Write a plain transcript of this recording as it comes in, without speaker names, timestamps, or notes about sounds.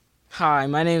Hi,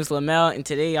 my name is Lamel, and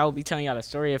today I will be telling y'all the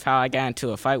story of how I got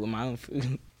into a fight with my own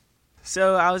food.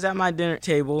 So I was at my dinner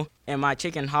table, and my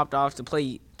chicken hopped off the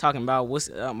plate, talking about, "What's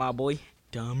up, my boy?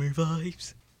 Dahmer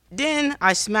vibes." Then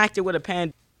I smacked it with a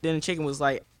pan. Then the chicken was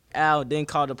like, "Ow!" Then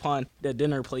called upon the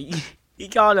dinner plate. He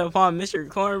called upon Mr.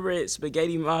 Cornbread,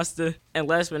 Spaghetti Master, and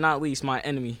last but not least, my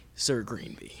enemy, Sir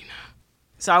Green Bean.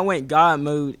 So I went God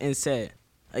mode and said,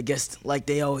 "I guess like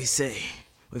they always say,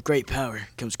 with great power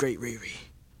comes great Riri."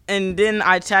 And then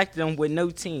I attacked them with no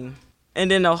team. And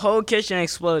then the whole kitchen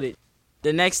exploded.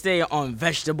 The next day on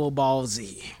Vegetable Ball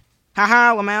Z.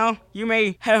 Haha, Lamel, you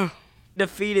may have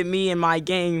defeated me in my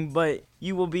game, but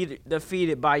you will be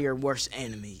defeated by your worst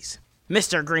enemies.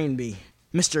 Mr. Green Bee,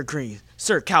 Mr. Green,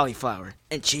 Sir Cauliflower,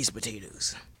 and Cheese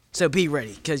Potatoes. So be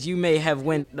ready, cause you may have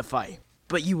won the fight,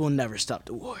 but you will never stop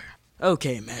the war.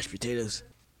 Okay, mashed potatoes.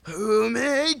 Who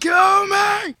may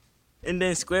come? And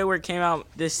then Squidward came out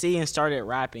the sea and started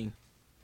rapping.